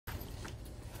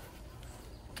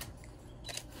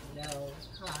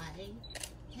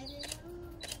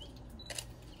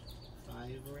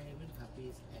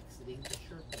visiting the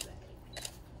Sherpa Bag.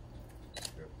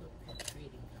 Sherpa Pet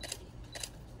Trading Company.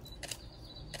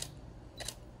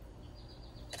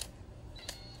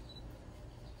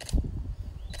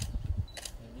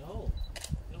 No.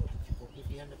 No. Go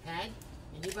pee-pee on the pad.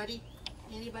 Anybody?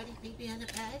 Anybody pee-pee on the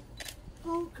pad?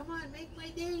 Oh, come on, make my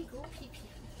day. Go pee-pee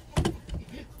on the pad.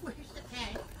 Where's the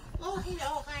pad? Oh,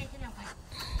 hello. Hi. Hello. Hi.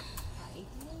 Hi.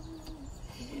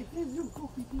 No, go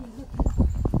pee-pee on the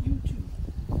pad. You too.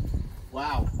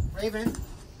 Wow. Raven,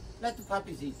 let the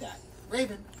puppies eat that.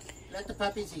 Raven, let the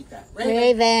puppies eat that.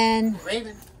 Raven.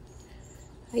 Raven.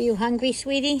 Are you hungry,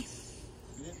 sweetie?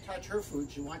 You didn't touch her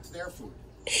food. She wants their food.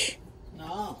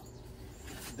 No.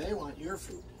 They want your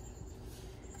food.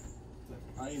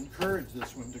 I encourage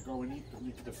this one to go and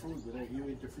eat the food without you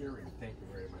interfering. Thank you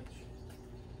very much.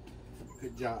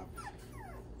 Good job.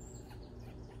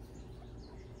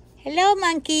 Hello,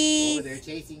 monkey. Over there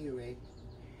chasing you, Ray.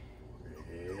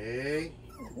 Hey.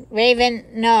 Raven,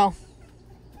 no.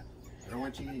 I don't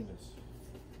want you eating this.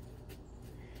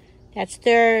 That's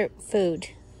their food.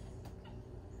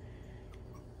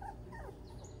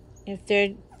 If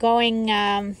they're going,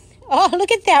 oh,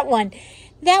 look at that one.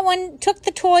 That one took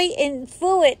the toy and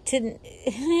threw it and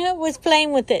was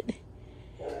playing with it.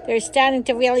 They're starting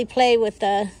to really play with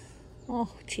the,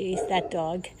 oh, geez, that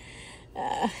dog.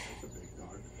 That's a big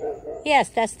dog. Yes,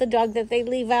 that's the dog that they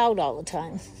leave out all the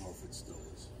time. I don't know if it still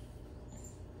is.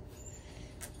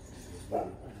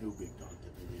 A new big dog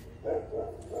that they leave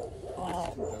out.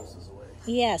 Wow. 2 houses away.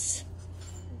 Yes.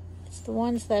 It's the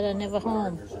ones that are never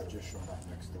home. Gardeners have just shown up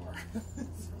next door. So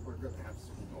we're going to have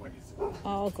some noise.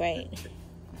 Oh, great.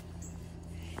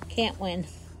 Can't win.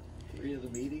 3 of the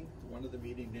meeting, 1 of the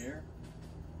meeting there.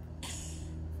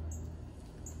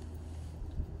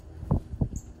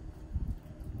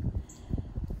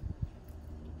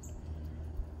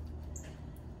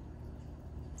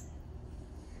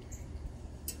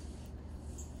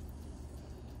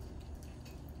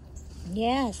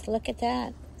 Yes, look at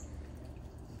that.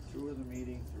 2 of the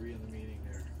meeting, 3 of the meeting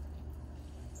there.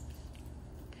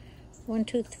 1,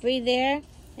 2, 3 there,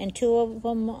 and 2 of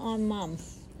them on Mom.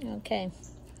 Okay.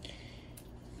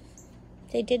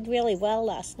 They did really well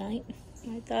last night,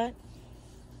 I thought,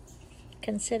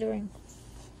 considering.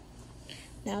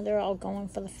 Now they're all going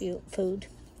for the food.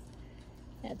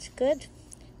 That's good.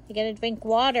 You gotta drink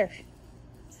water.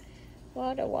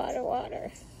 Water, water,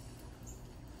 water.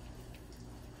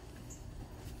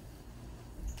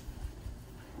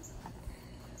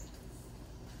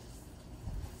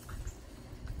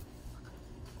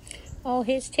 Oh,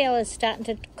 his tail is starting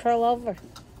to curl over.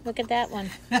 Look at that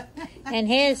one. And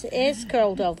his is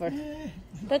curled over.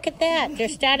 Look at that. They're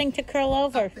starting to curl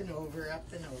over. Up and over, up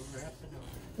and over, up and over.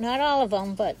 Not all of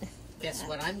them, but... Guess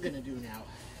what I'm going to do now?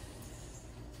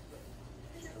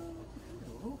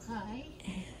 Hello, hi.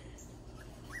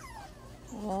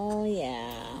 Oh,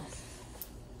 yeah.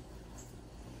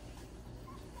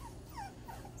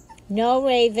 No,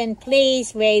 Raven.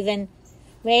 Please, Raven.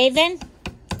 Raven?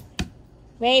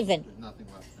 Raven. There's nothing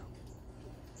left now.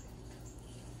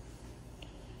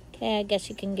 Okay, I guess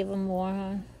you can give him more,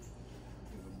 huh?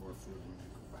 Give them more food when we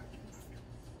go back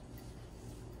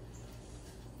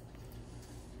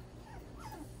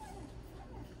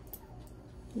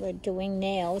in. We're doing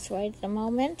nails right at the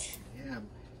moment. Yeah.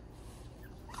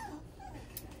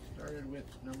 Started with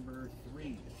number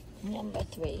 3. Number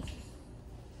 3.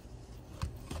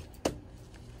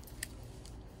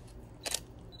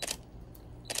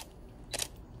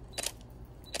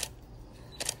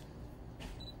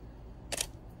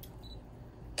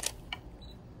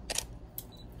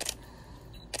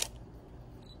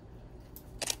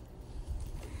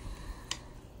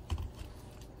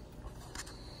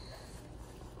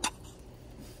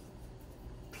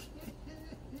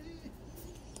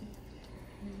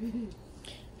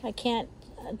 I can't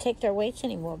take their weights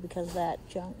anymore because of that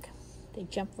junk. They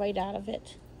jump right out of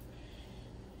it.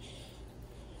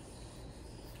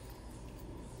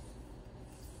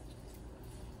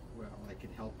 Well, I can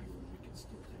help you and we can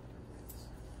still take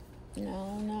their weights.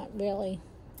 No, not really.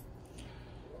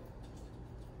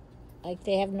 Like,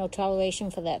 they have no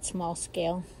toleration for that small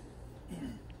scale. We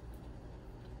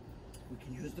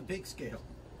can use the big scale.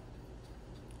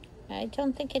 I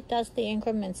don't think it does the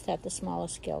increments that the smaller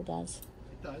scale does.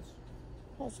 It does.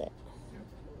 Does it? Yeah.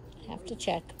 I have to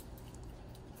check.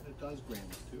 And it does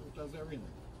grams too. It does everything.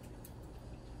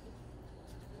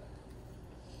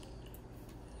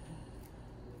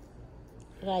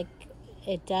 Like,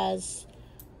 it does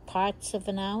parts of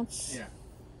an ounce? Yeah.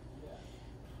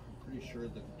 I'm pretty sure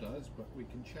that it does, but we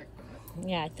can check that.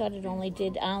 Yeah, I thought it only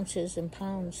did ounces and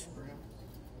pounds. Perhaps.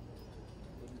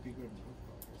 Wouldn't be good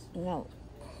enough. No.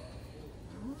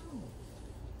 No.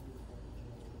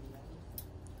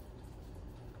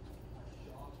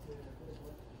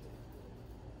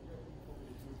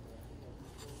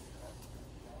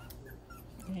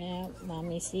 Yeah,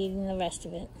 Mommy's eating the rest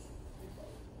of it.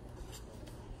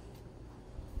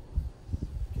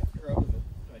 Kept her out of it.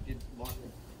 I did lock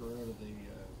her out of the...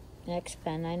 Next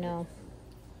pen, I know.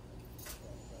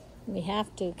 We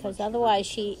have to, because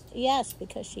otherwise yes,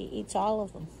 because she eats all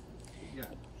of them. Yeah,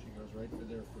 she goes right for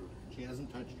their food. She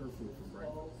hasn't touched her food from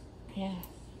breakfast. Yeah.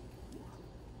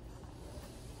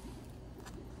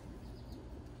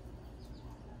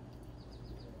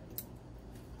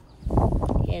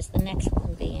 Here's the next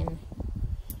one being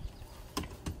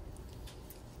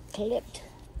clipped.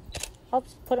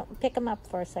 Oops, pick him up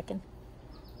for a second.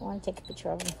 I want to take a picture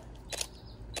of him.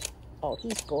 Oh,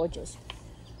 he's gorgeous.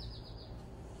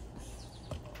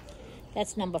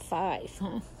 That's number 5,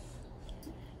 huh?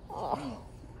 Oh,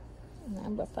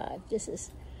 number 5. This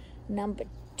is number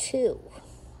 2.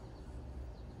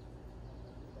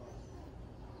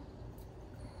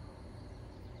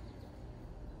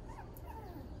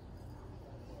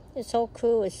 This whole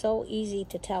crew is so easy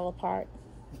to tell apart.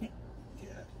 Yeah.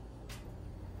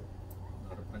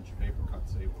 Not a bunch of apricot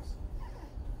sables.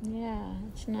 Yeah,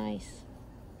 it's nice.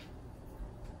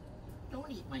 Don't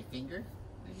eat my finger.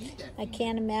 I need that I finger.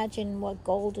 can't imagine what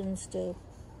Goldens do.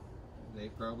 They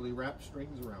probably wrap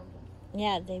strings around them.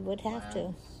 Yeah, they would have to.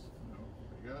 No,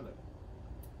 they got it.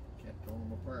 Can't tell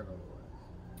them apart otherwise.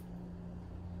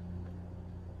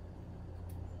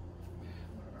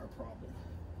 Not our problem.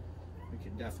 We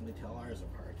can definitely tell ours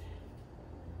apart.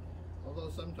 Although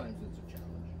sometimes it's a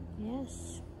challenge.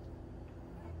 Yes.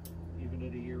 Even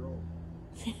at a year old.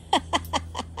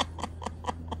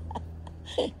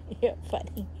 You're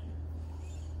funny.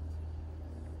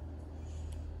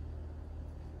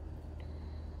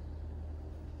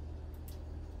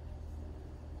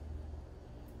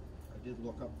 I did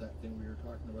look up that thing we were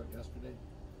talking about yesterday.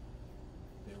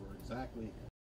 They were exactly